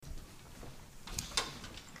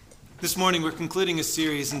This morning we're concluding a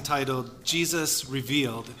series entitled Jesus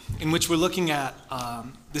Revealed, in which we're looking at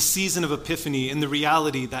the season of Epiphany and the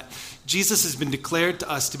reality that Jesus has been declared to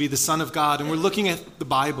us to be the Son of God. And we're looking at the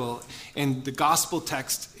Bible and the gospel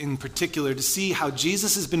text in particular to see how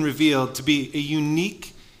Jesus has been revealed to be a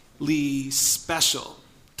uniquely special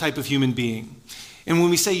type of human being. And when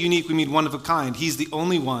we say unique, we mean one of a kind. He's the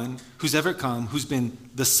only one who's ever come who's been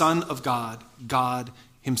the Son of God, God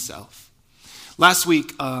himself. Last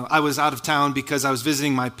week, I was out of town because I was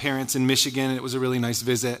visiting my parents in Michigan, and it was a really nice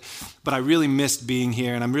visit. But I really missed being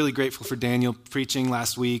here, and I'm really grateful for Daniel preaching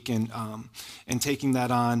last week and taking that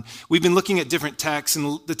on. We've been looking at different texts,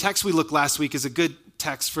 and the text we looked last week is a good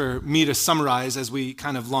text for me to summarize as we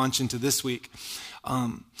kind of launch into this week.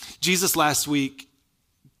 Jesus last week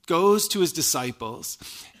goes to his disciples,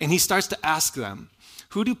 and he starts to ask them,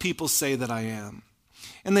 "Who do people say that I am?"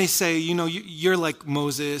 And they say, you're like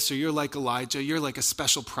Moses, or you're like Elijah, you're like a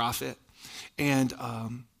special prophet. And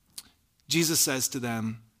Jesus says to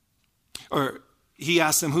them, or he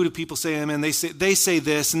asks them, who do people say I am? And they say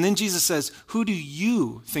this. And then Jesus says, who do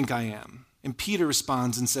you think I am? And Peter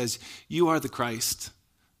responds and says, you are the Christ,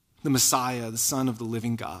 the Messiah, the Son of the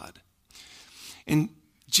living God. And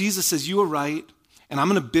Jesus says, you are right, and I'm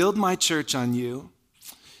going to build my church on you.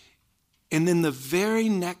 And then the very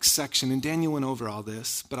next section, and Daniel went over all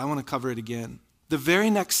this, but I want to cover it again. The very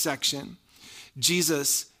next section,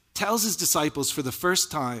 Jesus tells his disciples for the first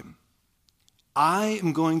time, I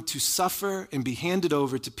am going to suffer and be handed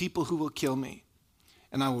over to people who will kill me,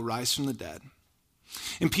 and I will rise from the dead.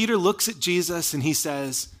 And Peter looks at Jesus and he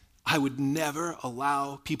says, I would never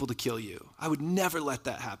allow people to kill you. I would never let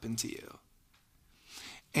that happen to you.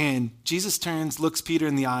 And Jesus turns, looks Peter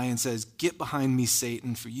in the eye and says, get behind me,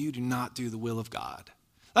 Satan, for you do not do the will of God.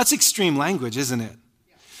 That's extreme language, isn't it?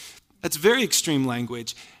 That's very extreme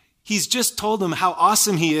language. He's just told them how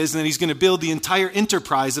awesome he is and that he's going to build the entire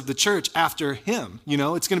enterprise of the church after him.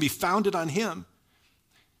 It's going to be founded on him.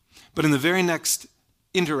 But in the very next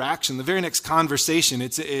interaction, the very next conversation,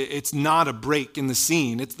 it's not a break in the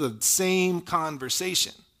scene. It's the same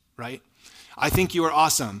conversation, right? I think you are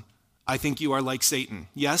awesome. I think you are like Satan.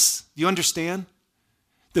 Yes? You understand?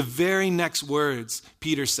 The very next words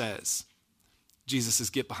Peter says, Jesus says,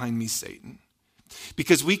 get behind me, Satan.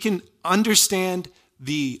 Because we can understand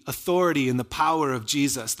the authority and the power of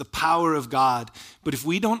Jesus, the power of God. But if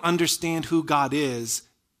we don't understand who God is,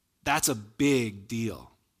 that's a big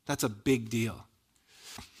deal. That's a big deal.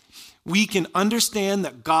 We can understand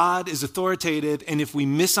that God is authoritative, and if we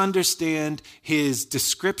misunderstand his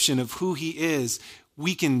description of who he is,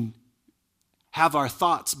 we can have our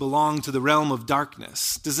thoughts belong to the realm of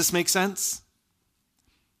darkness. Does this make sense?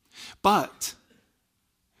 But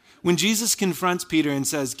when Jesus confronts Peter and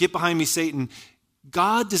says, get behind me, Satan,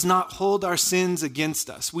 God does not hold our sins against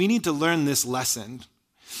us. We need to learn this lesson.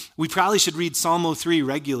 We probably should read Psalm 03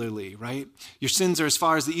 regularly, right? Your sins are as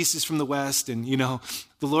far as the east is from the west, and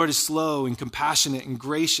the Lord is slow and compassionate and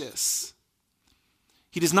gracious.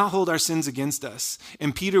 He does not hold our sins against us.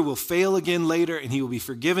 And Peter will fail again later, and he will be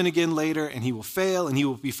forgiven again later, and he will fail, and he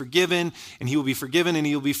will be forgiven, and he will be forgiven, and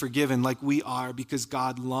he will be forgiven like we are, because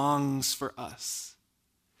God longs for us.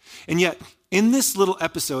 And yet, in this little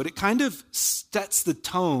episode, it kind of sets the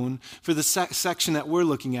tone for the section that we're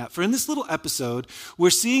looking at. For in this little episode, we're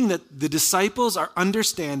seeing that the disciples are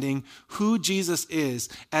understanding who Jesus is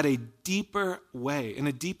in a deeper way.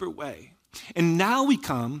 And now we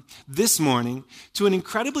come this morning to an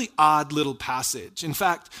incredibly odd little passage. In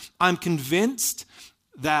fact, I'm convinced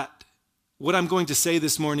that what I'm going to say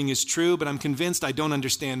this morning is true, but I'm convinced I don't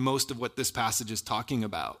understand most of what this passage is talking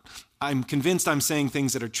about. I'm convinced I'm saying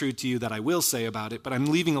things that are true to you that I will say about it, but I'm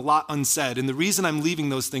leaving a lot unsaid. And the reason I'm leaving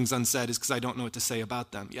those things unsaid is because I don't know what to say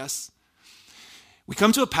about them. Yes? We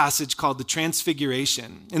come to a passage called the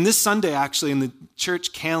Transfiguration. And this Sunday, actually, in the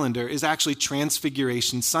church calendar is actually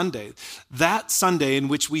Transfiguration Sunday. That Sunday in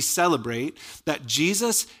which we celebrate that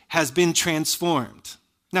Jesus has been transformed.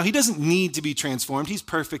 Now, he doesn't need to be transformed. He's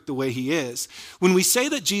perfect the way he is. When we say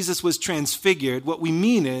that Jesus was transfigured, what we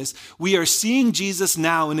mean is we are seeing Jesus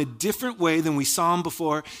now in a different way than we saw him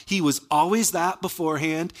before. He was always that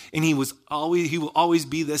beforehand, and he will always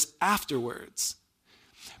be this afterwards.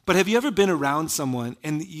 But have you ever been around someone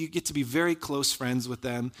and you get to be very close friends with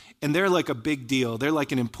them and they're like a big deal, they're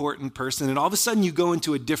like an important person, and all of a sudden you go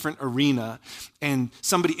into a different arena and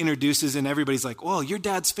somebody introduces and everybody's like, well, your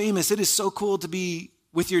dad's famous. It is so cool to be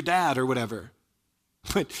with your dad or whatever.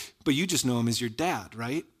 But you just know him as your dad,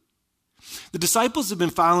 right? The disciples have been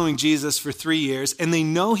following Jesus for 3 years, and they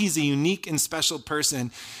know he's a unique and special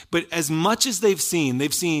person. But as much as they've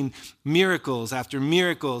seen miracles after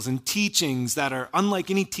miracles and teachings that are unlike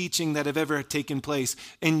any teaching that have ever taken place.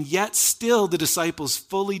 And yet still the disciples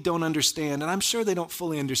fully don't understand. And I'm sure they don't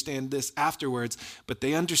fully understand this afterwards, but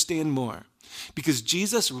they understand more. Because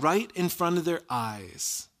Jesus, right in front of their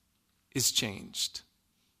eyes, is changed.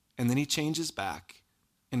 And then he changes back,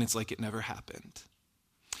 and it's like it never happened.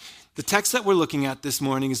 The text that we're looking at this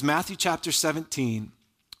morning is Matthew chapter 17,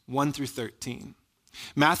 1 through 13.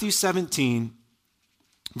 Matthew 17,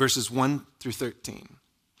 verses 1 through 13.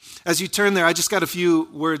 As you turn there, I just got a few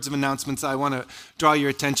words of announcements I want to draw your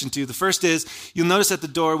attention to. The first is, you'll notice at the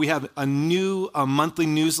door we have a new monthly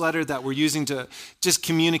newsletter that we're using to just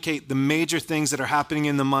communicate the major things that are happening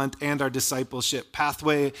in the month and our discipleship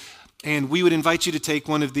pathway. And we would invite you to take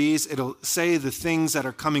one of these. It'll say the things that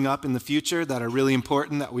are coming up in the future that are really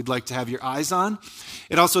important that we'd like to have your eyes on.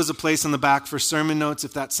 It also has a place on the back for sermon notes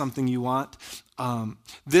if that's something you want.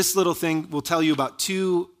 This little thing will tell you about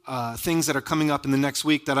two things that are coming up in the next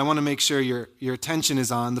week that I want to make sure your attention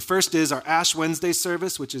is on. The first is our Ash Wednesday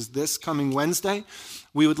service, which is this coming Wednesday.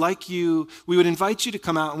 We would invite you to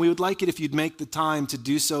come out, and we would like it if you'd make the time to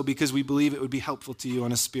do so because we believe it would be helpful to you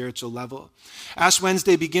on a spiritual level. Ash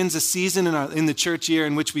Wednesday begins a season in the church year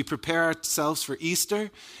in which we prepare ourselves for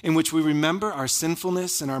Easter, in which we remember our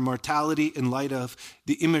sinfulness and our mortality in light of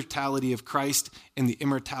the immortality of Christ and the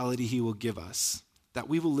immortality he will give us, that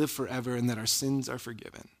we will live forever and that our sins are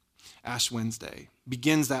forgiven. Ash Wednesday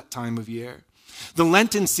begins that time of year. The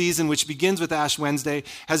Lenten season, which begins with Ash Wednesday,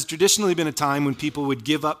 has traditionally been a time when people would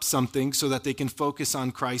give up something so that they can focus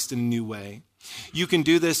on Christ in a new way. You can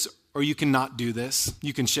do this or you can not do this.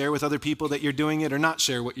 You can share with other people that you're doing it or not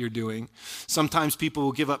share what you're doing. Sometimes people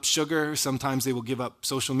will give up sugar. Sometimes they will give up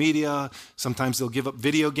social media. Sometimes they'll give up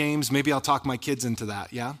video games. Maybe I'll talk my kids into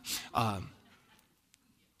that, yeah?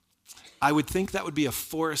 I would think that would be a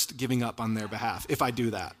forced giving up on their behalf if I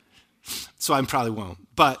do that. So I probably won't.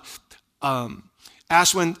 But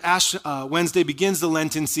Ash Wednesday begins the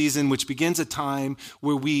Lenten season, which begins a time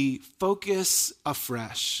where we focus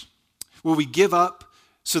afresh, where we give up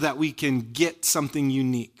so that we can get something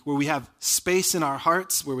unique, where we have space in our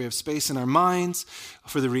hearts, where we have space in our minds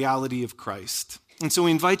for the reality of Christ. And so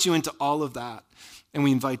we invite you into all of that, and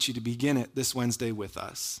we invite you to begin it this Wednesday with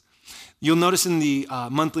us. You'll notice in the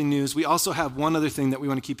monthly news, we also have one other thing that we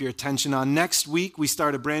want to keep your attention on. Next week, we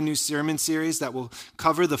start a brand new sermon series that will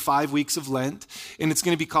cover the 5 weeks of Lent, and it's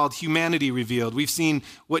going to be called Humanity Revealed. We've seen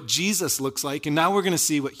what Jesus looks like, and now we're going to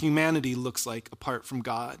see what humanity looks like apart from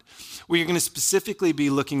God. We're going to specifically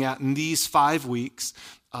be looking at, in these 5 weeks,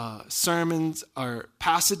 sermons or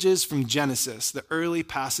passages from Genesis, the early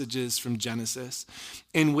passages from Genesis,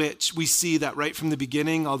 in which we see that right from the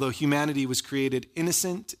beginning, although humanity was created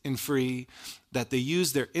innocent and free, that they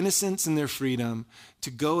used their innocence and their freedom to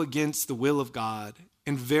go against the will of God.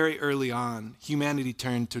 And very early on, humanity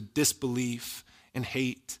turned to disbelief and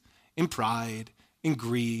hate and pride and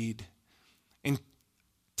greed and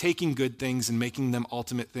taking good things and making them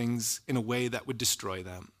ultimate things in a way that would destroy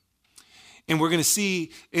them. And we're going to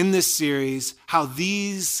see in this series how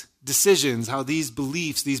these decisions, how these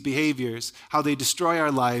beliefs, these behaviors, how they destroy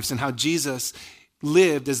our lives, and how Jesus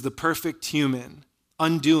lived as the perfect human,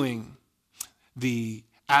 undoing the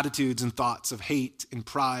attitudes and thoughts of hate and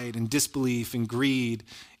pride and disbelief and greed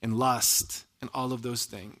and lust and all of those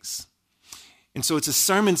things. And so it's a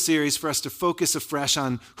sermon series for us to focus afresh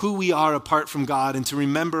on who we are apart from God and to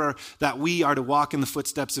remember that we are to walk in the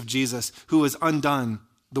footsteps of Jesus, who has undone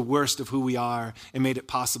the worst of who we are and made it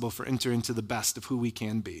possible for enter into the best of who we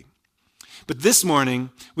can be. But this morning,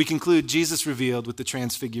 we conclude Jesus Revealed with the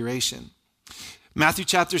Transfiguration. Matthew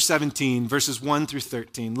chapter 17, verses 1 through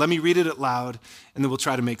 13. Let me read it out loud, and then we'll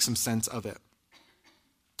try to make some sense of it.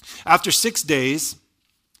 After 6 days,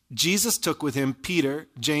 Jesus took with him Peter,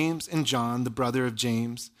 James, and John, the brother of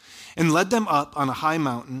James, and led them up on a high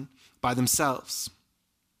mountain by themselves.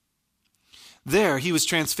 There he was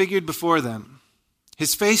transfigured before them.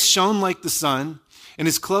 His face shone like the sun, and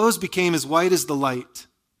his clothes became as white as the light.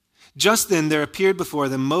 Just then there appeared before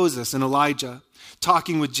them Moses and Elijah,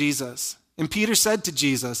 talking with Jesus. And Peter said to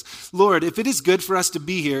Jesus, "Lord, if it is good for us to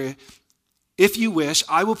be here, if you wish,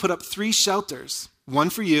 I will put up 3 shelters, one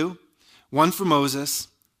for you, one for Moses,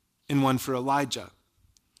 and one for Elijah."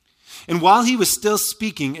 And while he was still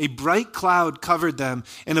speaking, a bright cloud covered them,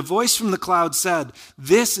 and a voice from the cloud said,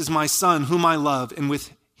 "This is my son whom I love, and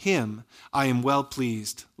with him I am well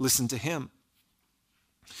pleased. Listen to him."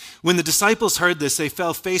 When the disciples heard this, they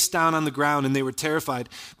fell face down on the ground and they were terrified.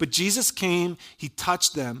 But Jesus came, he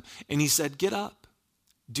touched them, and he said, "Get up.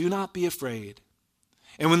 do not be afraid."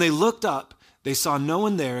 And when they looked up, they saw no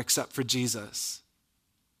one there except for Jesus.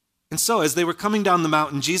 And so, as they were coming down the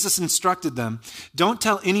mountain, Jesus instructed them, "Don't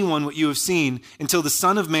tell anyone what you have seen until the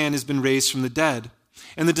Son of Man has been raised from the dead."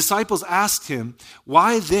 And the disciples asked him,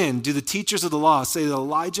 "Why then do the teachers of the law say that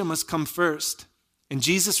Elijah must come first?" And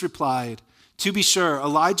Jesus replied, "To be sure,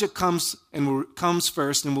 Elijah comes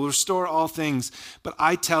first and will restore all things. But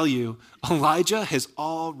I tell you, Elijah has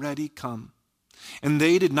already come. And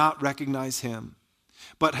they did not recognize him,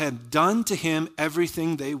 but had done to him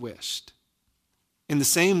everything they wished. In the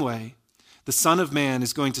same way, the Son of Man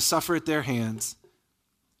is going to suffer at their hands."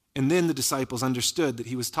 And then the disciples understood that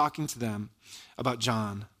he was talking to them about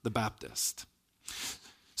John the Baptist.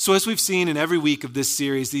 So as we've seen in every week of this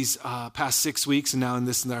series, these past 6 weeks, and now in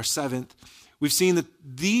this in our 7th, we've seen that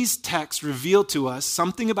these texts reveal to us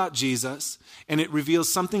something about Jesus, and it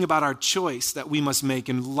reveals something about our choice that we must make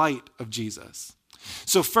in light of Jesus.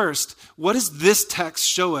 So first, what does this text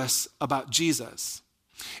show us about Jesus?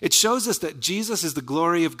 It shows us that Jesus is the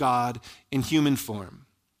glory of God in human form.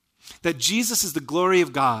 That Jesus is the glory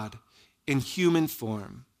of God in human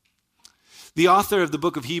form. The author of the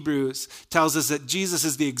book of Hebrews tells us that Jesus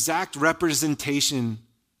is the exact representation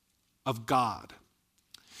of God.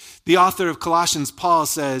 The author of Colossians, Paul,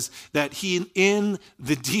 says that in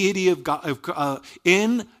the deity of God,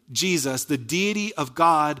 in Jesus, the deity of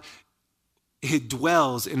God, it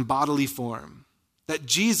dwells in bodily form. That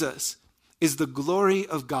Jesus is the glory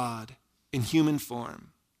of God in human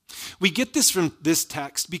form. We get this from this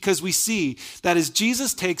text because we see that as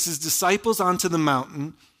Jesus takes his disciples onto the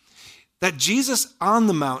mountain, that Jesus on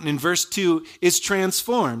the mountain in verse 2 is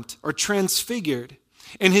transformed or transfigured,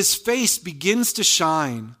 and his face begins to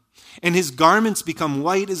shine, and his garments become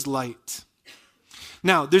white as light.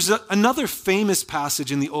 Now, there's another famous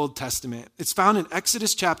passage in the Old Testament. It's found in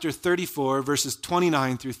Exodus chapter 34, verses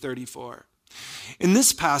 29 through 34. In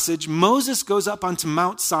this passage, Moses goes up onto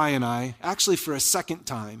Mount Sinai, actually for a second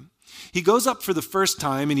time. He goes up for the first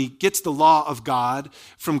time and he gets the law of God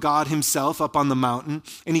from God himself up on the mountain,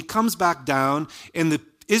 and he comes back down, and the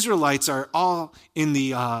Israelites are all in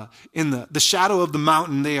the shadow of the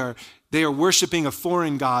mountain. They are worshiping a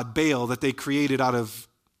foreign god, Baal, that they created out of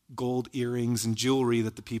gold earrings and jewelry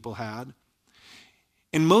that the people had.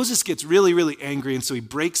 And Moses gets really, really angry, and so he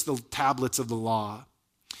breaks the tablets of the law.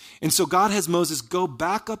 And so God has Moses go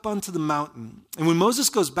back up onto the mountain. And when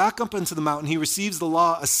Moses goes back up onto the mountain, he receives the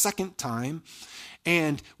law a second time.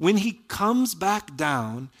 And when he comes back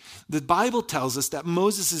down, the Bible tells us that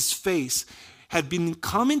Moses' face had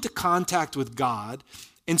come into contact with God.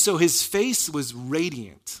 And so his face was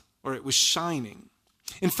radiant, or it was shining.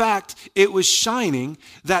 In fact, it was shining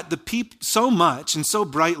that the people so much and so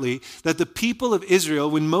brightly that the people of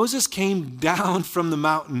Israel, when Moses came down from the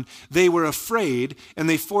mountain, they were afraid, and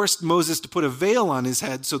they forced Moses to put a veil on his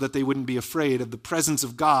head so that they wouldn't be afraid of the presence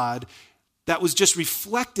of God that was just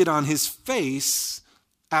reflected on his face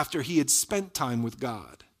after he had spent time with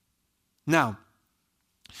God. Now,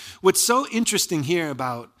 what's so interesting here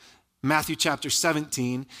about Matthew chapter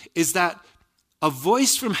 17 is that a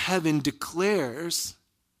voice from heaven declares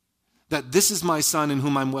that this is my son in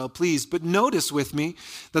whom I'm well pleased. But notice with me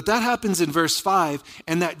that happens in verse 5,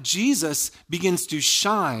 and that Jesus begins to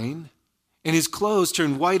shine and his clothes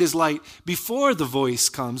turn white as light before the voice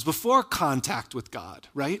comes, before contact with God,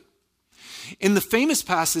 right? In the famous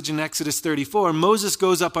passage in Exodus 34, Moses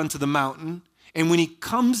goes up onto the mountain, and when he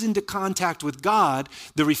comes into contact with God,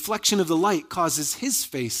 the reflection of the light causes his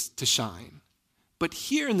face to shine. But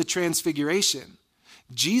here in the Transfiguration,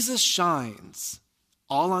 Jesus shines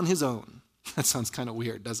all on his own. That sounds kind of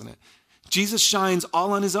weird, doesn't it? Jesus shines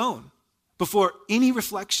all on his own before any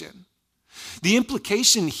reflection. The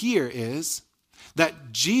implication here is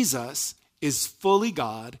that Jesus is fully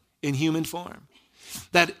God in human form.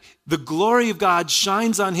 That the glory of God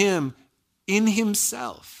shines on him in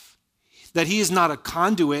himself. That he is not a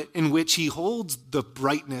conduit in which he holds the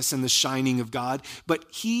brightness and the shining of God, but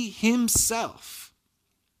he himself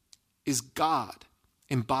is God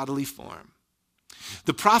in bodily form.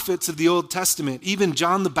 The prophets of the Old Testament, even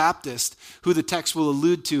John the Baptist, who the text will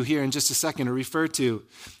allude to here in just a second or refer to,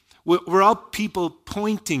 were all people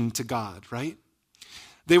pointing to God, right?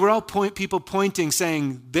 They were all people pointing,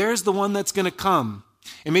 saying, there's the one that's going to come.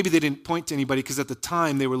 And maybe they didn't point to anybody because at the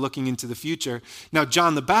time they were looking into the future. Now,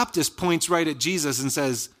 John the Baptist points right at Jesus and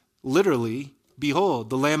says, literally, behold,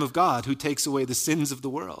 the Lamb of God who takes away the sins of the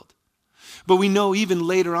world. But we know even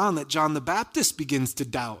later on that John the Baptist begins to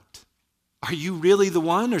doubt. Are you really the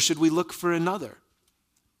one, or should we look for another?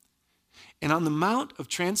 And on the Mount of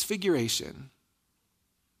Transfiguration,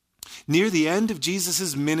 near the end of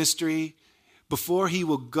Jesus' ministry, before he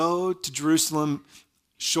will go to Jerusalem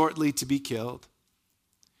shortly to be killed.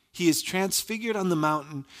 He is transfigured on the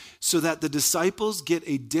mountain so that the disciples get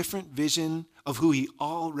a different vision of who he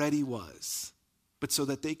already was, but so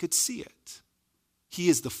that they could see it. He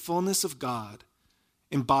is the fullness of God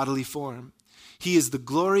in bodily form. He is the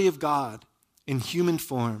glory of God in human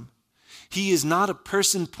form. He is not a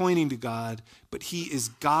person pointing to God, but he is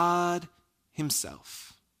God himself.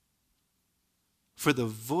 For the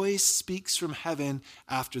voice speaks from heaven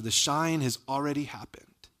after the shine has already happened.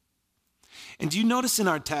 And do you notice in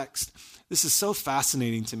our text, this is so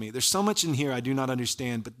fascinating to me. There's so much in here I do not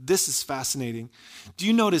understand, but this is fascinating. Do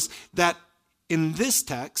you notice that in this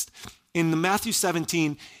text, in the Matthew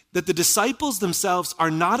 17, that the disciples themselves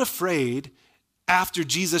are not afraid after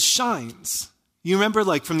Jesus shines? You remember,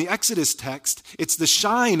 like from the Exodus text, it's the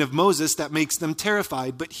shine of Moses that makes them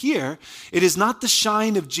terrified. But here, it is not the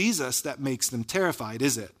shine of Jesus that makes them terrified,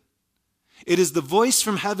 is it? It is the voice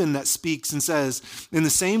from heaven that speaks and says, in the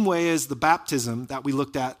same way as the baptism that we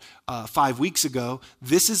looked at 5 weeks ago,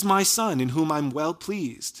 "This is my son in whom I'm well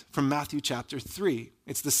pleased," from Matthew chapter 3.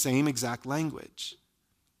 It's the same exact language.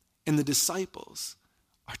 And the disciples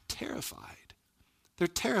are terrified. They're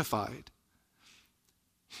terrified.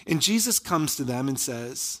 And Jesus comes to them and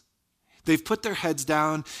says, they've put their heads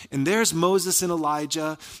down, and there's Moses and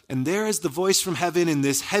Elijah, and there is the voice from heaven in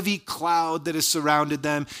this heavy cloud that has surrounded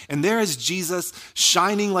them, and there is Jesus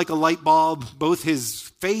shining like a light bulb, both his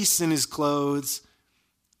face and his clothes.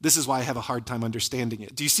 This is why I have a hard time understanding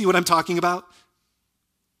it. Do you see what I'm talking about?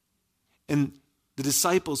 And the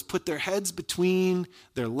disciples put their heads between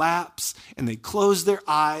their laps, and they close their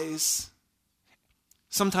eyes.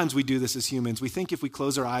 Sometimes we do this as humans. We think if we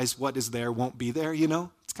close our eyes, what is there won't be there, you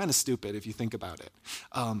know? It's kind of stupid if you think about it.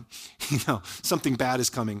 Something bad is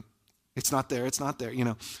coming. It's not there, you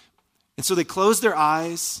know. And so they close their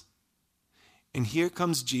eyes, and here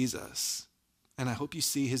comes Jesus. And I hope you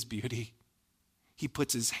see his beauty. He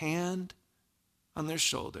puts his hand on their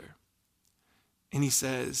shoulder, and he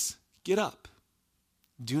says, "Get up.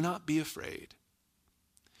 Do not be afraid."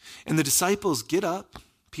 And the disciples get up,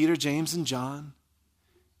 Peter, James, and John,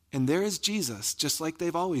 and there is Jesus, just like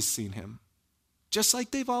they've always seen him. Just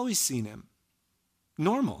like they've always seen him.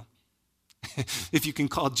 Normal. If you can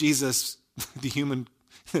call Jesus the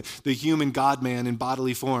human God-man in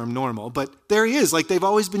bodily form normal. But there he is, like they've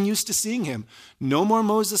always been used to seeing him. No more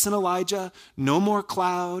Moses and Elijah, no more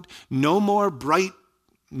cloud, no more bright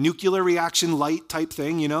nuclear reaction light type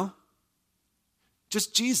thing, you know?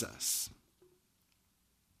 Just Jesus.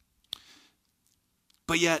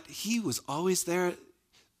 But yet, he was always there.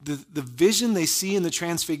 The vision they see in the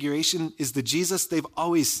transfiguration is the Jesus they've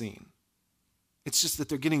always seen. It's just that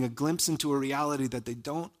they're getting a glimpse into a reality that they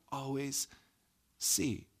don't always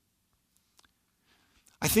see.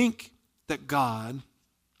 I think that God,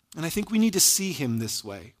 and I think we need to see him this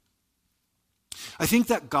way. I think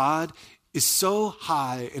that God is so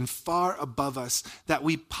high and far above us that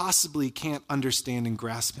we possibly can't understand and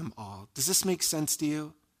grasp him all. Does this make sense to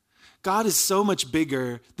you? God is so much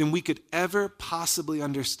bigger than we could ever possibly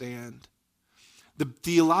understand. The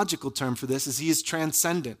theological term for this is he is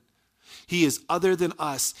transcendent. He is other than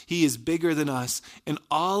us. He is bigger than us. And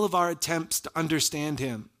all of our attempts to understand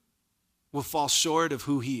him will fall short of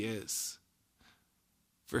who he is.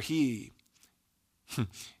 For he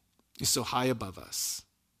is so high above us.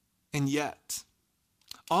 And yet,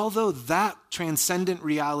 although that transcendent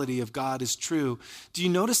reality of God is true, do you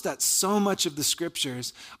notice that so much of the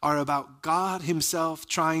scriptures are about God himself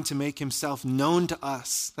trying to make himself known to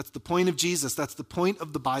us? That's the point of Jesus. That's the point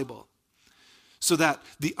of the Bible. So that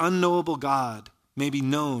the unknowable God may be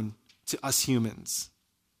known to us humans.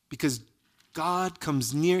 Because God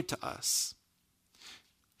comes near to us.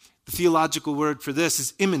 The theological word for this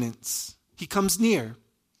is immanence. He comes near.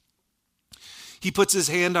 He puts his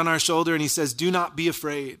hand on our shoulder and he says, "Do not be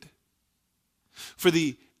afraid." For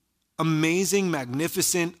the amazing,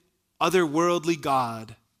 magnificent, otherworldly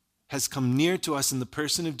God has come near to us in the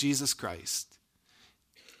person of Jesus Christ.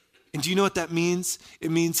 And do you know what that means? It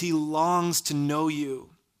means he longs to know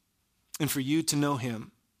you and for you to know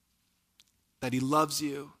him. That he loves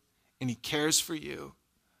you and he cares for you.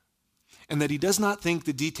 And that he does not think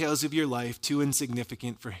the details of your life too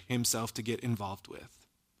insignificant for himself to get involved with.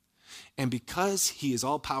 And because he is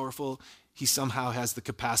all-powerful, he somehow has the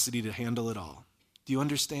capacity to handle it all. Do you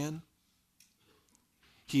understand?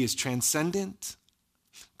 He is transcendent,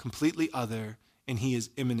 completely other, and he is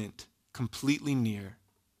immanent, completely near.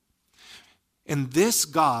 And this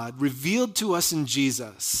God revealed to us in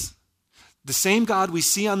Jesus, the same God we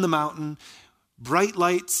see on the mountain, bright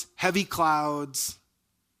lights, heavy clouds,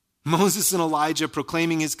 Moses and Elijah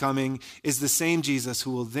proclaiming his coming is the same Jesus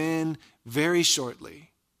who will then very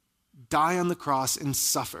shortly die on the cross and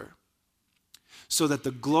suffer so that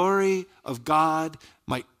the glory of God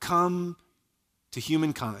might come to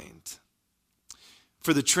humankind.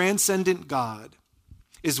 For the transcendent God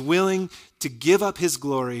is willing to give up his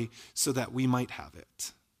glory so that we might have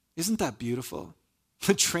it. Isn't that beautiful?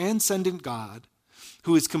 The transcendent God,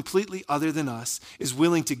 who is completely other than us, is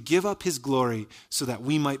willing to give up his glory so that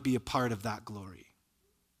we might be a part of that glory.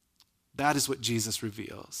 That is what Jesus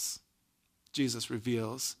reveals. Jesus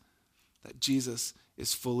reveals that Jesus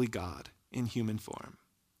is fully God in human form,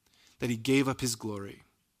 that he gave up his glory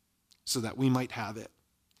so that we might have it.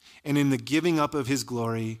 And in the giving up of his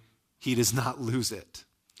glory, he does not lose it.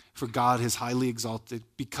 For God has highly exalted,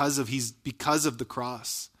 because of the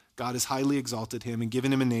cross, God has highly exalted him and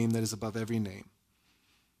given him a name that is above every name.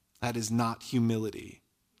 That is not humility.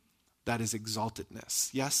 That is exaltedness.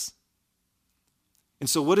 Yes? And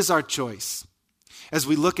so what is our choice? As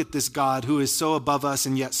we look at this God who is so above us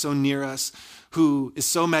and yet so near us, who is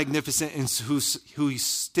so magnificent and who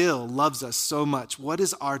still loves us so much, what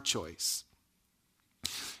is our choice?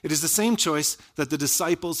 It is the same choice that the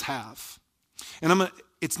disciples have. And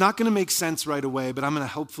it's not going to make sense right away, but I'm going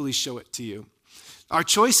to hopefully show it to you. Our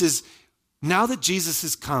choice is, now that Jesus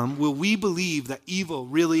has come, will we believe that evil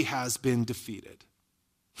really has been defeated?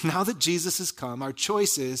 Now that Jesus has come, our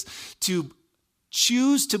choice is to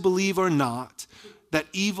choose to believe or not that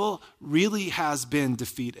evil really has been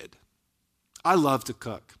defeated. I love to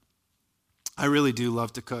cook. I really do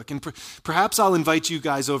love to cook. And perhaps I'll invite you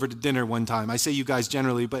guys over to dinner one time. I say you guys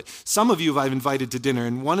generally, but some of you I've invited to dinner,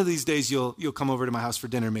 and one of these days you'll come over to my house for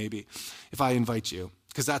dinner maybe, if I invite you,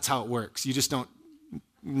 because that's how it works. You just don't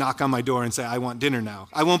knock on my door and say, I want dinner now.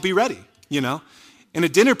 I won't be ready, And a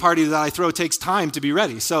dinner party that I throw takes time to be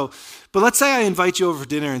ready. But let's say I invite you over for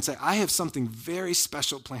dinner and say, I have something very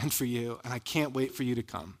special planned for you, and I can't wait for you to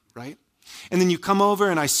come, right? And then you come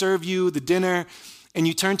over and I serve you the dinner, and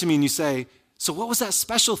you turn to me and you say, so what was that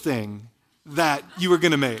special thing that you were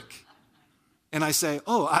going to make? And I say,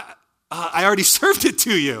 I already served it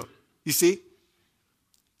to you. You see?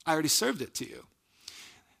 I already served it to you.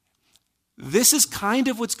 This is kind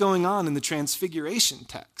of what's going on in the Transfiguration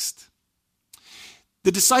text.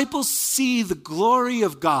 The disciples see the glory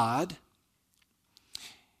of God,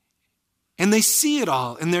 and they see it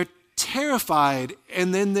all, and they're terrified,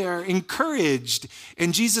 and then they're encouraged,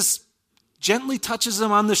 and Jesus gently touches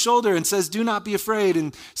them on the shoulder and says, do not be afraid,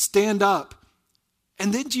 and stand up.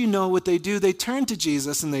 And then do you know what they do? They turn to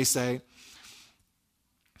Jesus and they say,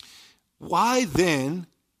 why then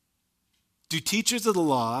do teachers of the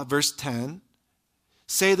law, verse 10,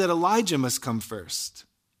 say that Elijah must come first?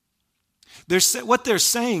 What they're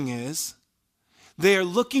saying is, they are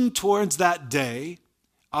looking towards that day,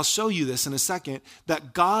 I'll show you this in a second,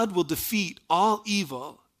 that God will defeat all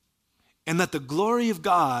evil and that the glory of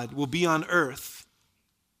God will be on earth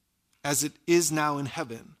as it is now in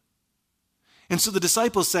heaven. And so the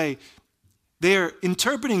disciples say, they're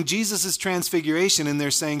interpreting Jesus' transfiguration, and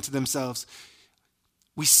they're saying to themselves,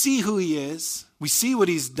 we see who he is, we see what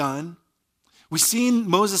he's done, we've seen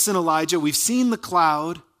Moses and Elijah, we've seen the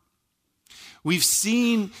cloud, we've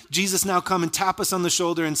seen Jesus now come and tap us on the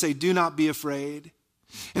shoulder and say, do not be afraid.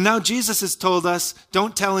 And now Jesus has told us,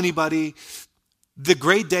 don't tell anybody, the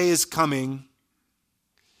great day is coming.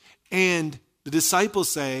 And the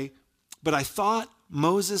disciples say, but I thought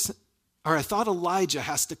Elijah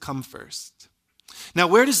has to come first. Now,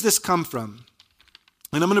 where does this come from?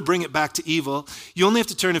 And I'm going to bring it back to evil. You only have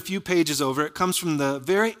to turn a few pages over. It comes from the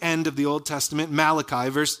very end of the Old Testament,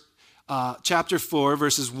 Malachi, chapter 4,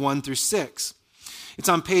 verses 1 through 6. It's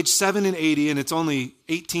on page 780, and it's only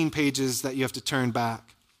 18 pages that you have to turn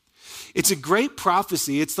back. It's a great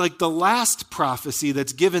prophecy. It's like the last prophecy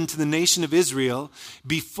that's given to the nation of Israel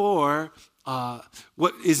before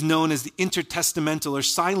what is known as the intertestamental or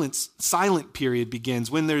silent period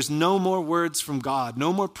begins, when there's no more words from God,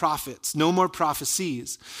 no more prophets, no more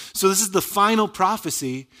prophecies. So this is the final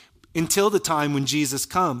prophecy until the time when Jesus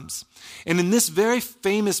comes. And in this very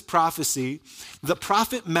famous prophecy, the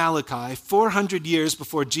prophet Malachi, 400 years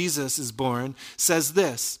before Jesus is born, says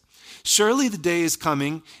this, surely the day is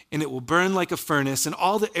coming, and it will burn like a furnace, and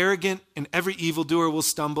all the arrogant and every evildoer will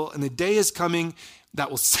stumble, and the day is coming that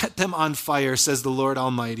will set them on fire, says the Lord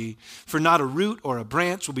Almighty. For not a root or a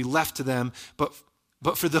branch will be left to them, but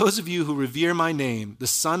for those of you who revere my name, the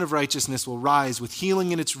Son of Righteousness will rise with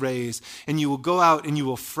healing in its rays, and you will go out and you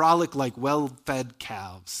will frolic like well-fed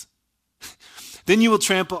calves. Then you will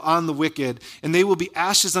trample on the wicked, and they will be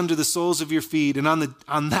ashes under the soles of your feet, and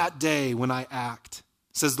on that day when I act,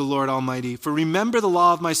 says the Lord Almighty. For remember the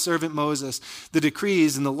law of my servant Moses, the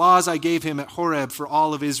decrees and the laws I gave him at Horeb for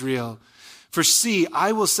all of Israel. For see,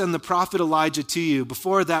 I will send the prophet Elijah to you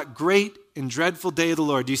before that great and dreadful day of the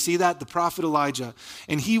Lord. Do you see that? The prophet Elijah.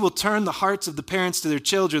 And he will turn the hearts of the parents to their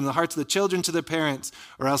children, the hearts of the children to their parents,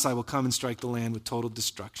 or else I will come and strike the land with total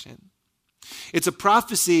destruction. It's a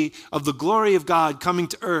prophecy of the glory of God coming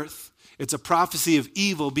to earth. It's a prophecy of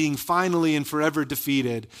evil being finally and forever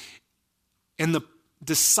defeated. And the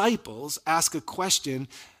disciples ask a question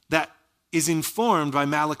that is informed by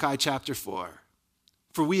Malachi chapter 4.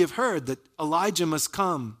 For we have heard that Elijah must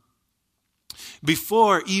come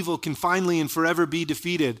before evil can finally and forever be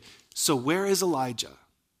defeated. So where is Elijah?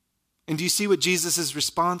 And do you see what Jesus'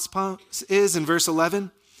 response is in verse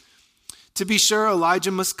 11? To be sure,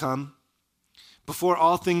 Elijah must come before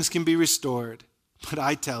all things can be restored. But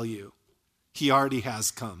I tell you, he already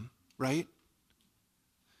has come, right?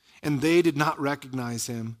 And they did not recognize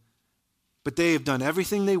him, but they have done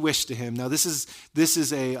everything they wish to him. Now, this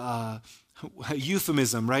is a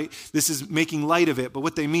euphemism, right? This is making light of it, but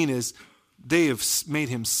what they mean is they have made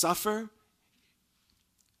him suffer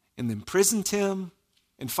and imprisoned him,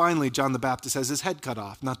 and finally, John the Baptist has his head cut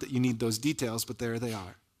off. Not that you need those details, but there they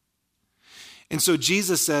are. And so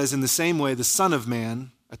Jesus says, in the same way, the Son of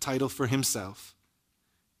Man, a title for himself,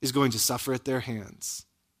 is going to suffer at their hands.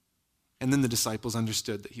 And then the disciples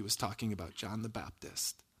understood that he was talking about John the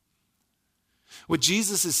Baptist. What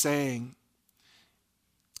Jesus is saying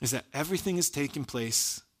is that everything has taken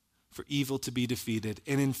place for evil to be defeated.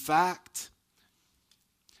 And in fact,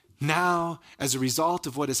 now, as a result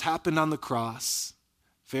of what has happened on the cross,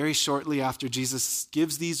 very shortly after Jesus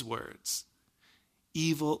gives these words,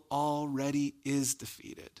 evil already is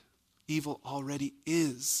defeated. Evil already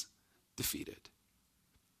is defeated.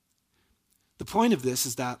 The point of this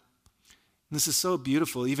is that, and this is so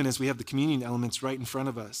beautiful, even as we have the communion elements right in front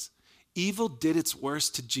of us. Evil did its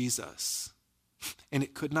worst to Jesus, and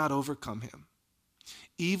it could not overcome him.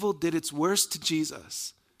 Evil did its worst to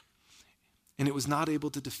Jesus, and it was not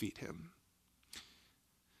able to defeat him.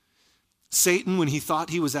 Satan, when he thought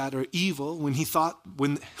he was at, or evil, when he thought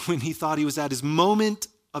he was at his moment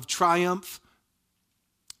of triumph,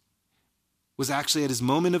 was actually at his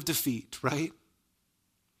moment of defeat, right?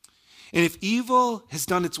 And if evil has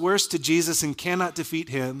done its worst to Jesus and cannot defeat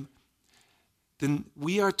him, then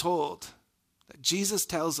we are told that Jesus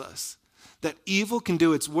tells us that evil can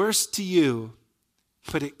do its worst to you,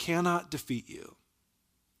 but it cannot defeat you.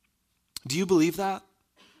 Do you believe that?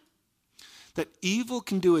 That evil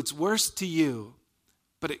can do its worst to you,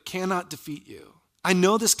 but it cannot defeat you. I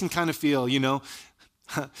know this can kind of feel,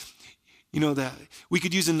 that we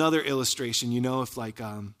could use another illustration, if I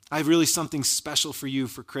have really something special for you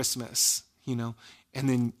for Christmas, and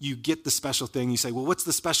then you get the special thing. You say, well, what's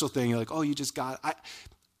the special thing? You're like, oh, you just got it.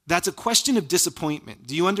 That's a question of disappointment.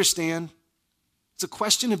 Do you understand? It's a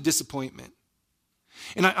question of disappointment.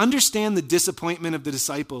 And I understand the disappointment of the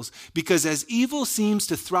disciples because as evil seems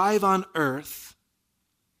to thrive on earth,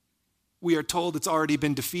 we are told it's already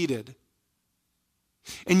been defeated.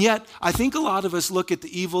 And yet, I think a lot of us look at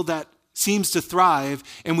the evil that seems to thrive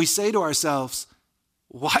and we say to ourselves,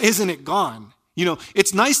 why isn't it gone?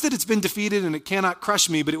 It's nice that it's been defeated and it cannot crush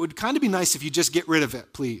me, but it would kind of be nice if you just get rid of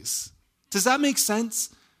it, please. Does that make sense?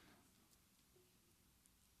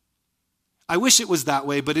 I wish it was that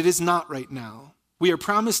way, but it is not right now. We are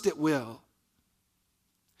promised it will.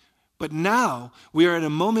 But now we are at a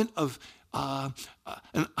moment of a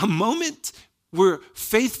moment where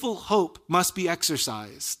faithful hope must be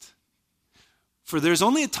exercised. For there's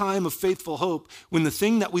only a time of faithful hope when the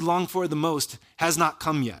thing that we long for the most has not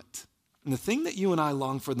come yet. And the thing that you and I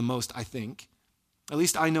long for the most, I think, at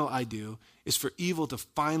least I know I do, is for evil to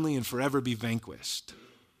finally and forever be vanquished.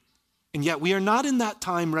 And yet we are not in that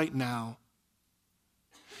time right now.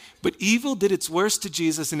 But evil did its worst to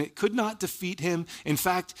Jesus, and it could not defeat him. In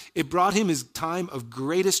fact, it brought him his time of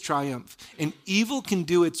greatest triumph. And evil can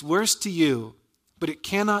do its worst to you, but it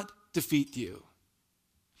cannot defeat you.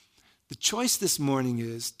 The choice this morning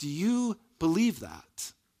is, do you believe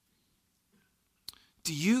that?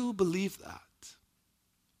 Do you believe that?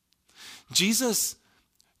 Jesus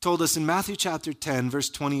told us in Matthew chapter 10, verse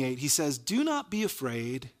 28, he says, do not be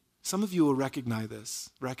afraid. Some of you will recognize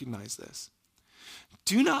this.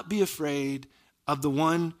 Do not be afraid of the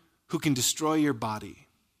one who can destroy your body,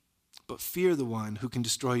 but fear the one who can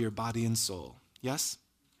destroy your body and soul. Yes?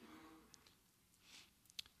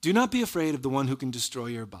 Do not be afraid of the one who can destroy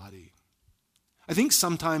your body. I think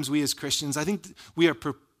sometimes we as Christians, I think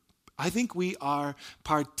we are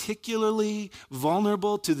particularly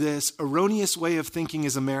vulnerable to this erroneous way of thinking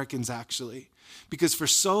as Americans, actually. Because for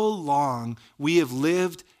so long, we have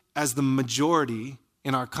lived as the majority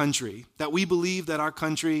in our country, that we believe that our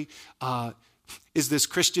country is this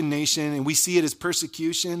Christian nation, and we see it as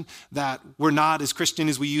persecution, that we're not as Christian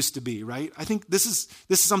as we used to be, right? I think this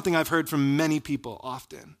is something I've heard from many people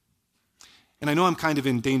often. And I know I'm kind of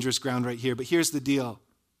in dangerous ground right here, but here's the deal.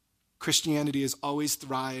 Christianity has always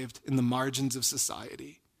thrived in the margins of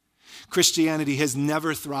society. Christianity has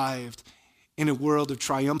never thrived in a world of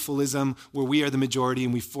triumphalism where we are the majority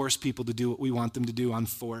and we force people to do what we want them to do on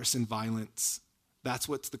force and violence. That's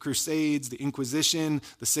what's the Crusades, the Inquisition,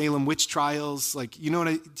 the Salem witch trials. Like, you know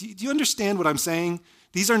do you understand what I'm saying?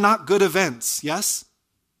 These are not good events, yes?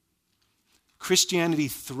 Christianity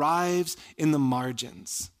thrives in the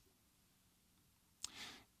margins.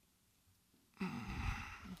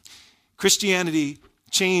 Christianity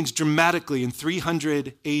changed dramatically in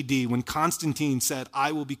 300 AD when Constantine said,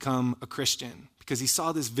 I will become a Christian, because he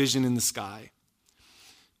saw this vision in the sky.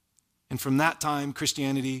 And from that time,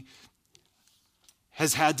 Christianity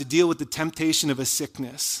has had to deal with the temptation of a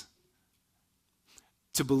sickness,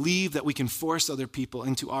 to believe that we can force other people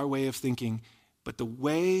into our way of thinking. But the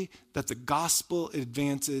way that the gospel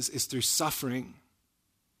advances is through suffering.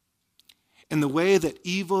 And the way that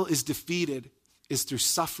evil is defeated is through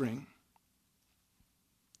suffering.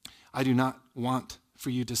 I do not want for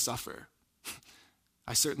you to suffer.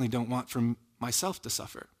 I certainly don't want for myself to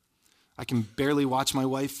suffer. I can barely watch my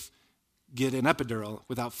wife get an epidural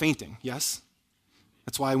without fainting, yes?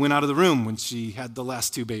 That's why I went out of the room when she had the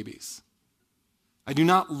last 2 babies. I do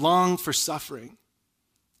not long for suffering.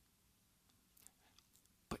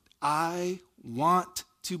 But I want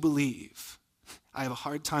to believe. I have a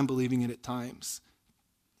hard time believing it at times.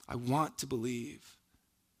 I want to believe.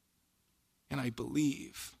 And I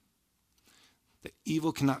believe that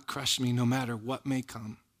evil cannot crush me no matter what may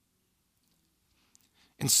come.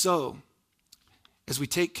 And so, as we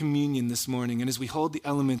take communion this morning and as we hold the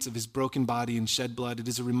elements of his broken body and shed blood, it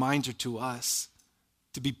is a reminder to us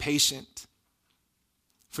to be patient.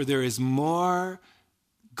 For there is more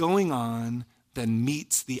going on than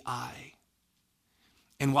meets the eye.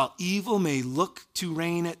 And while evil may look to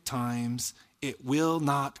reign at times, it will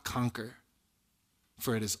not conquer,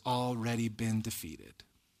 for it has already been defeated.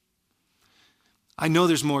 I know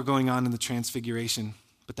there's more going on in the Transfiguration,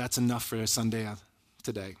 but that's enough for a Sunday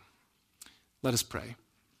today. Let us pray.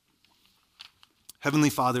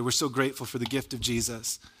 Heavenly Father, we're so grateful for the gift of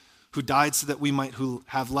Jesus, who died so that we might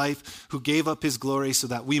have life, who gave up his glory so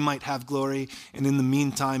that we might have glory, and in the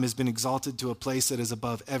meantime has been exalted to a place that is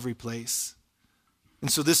above every place.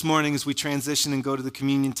 And so this morning, as we transition and go to the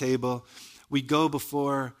communion table, we go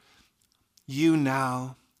before you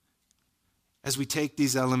now as we take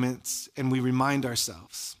these elements and we remind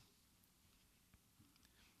ourselves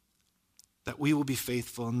that we will be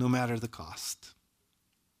faithful no matter the cost,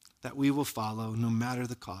 that we will follow no matter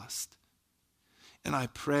the cost. And I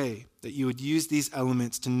pray that you would use these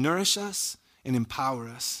elements to nourish us and empower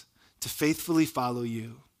us to faithfully follow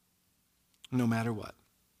you no matter what.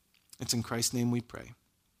 It's in Christ's name we pray.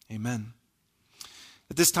 Amen.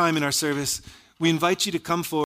 At this time in our service, we invite you to come forward.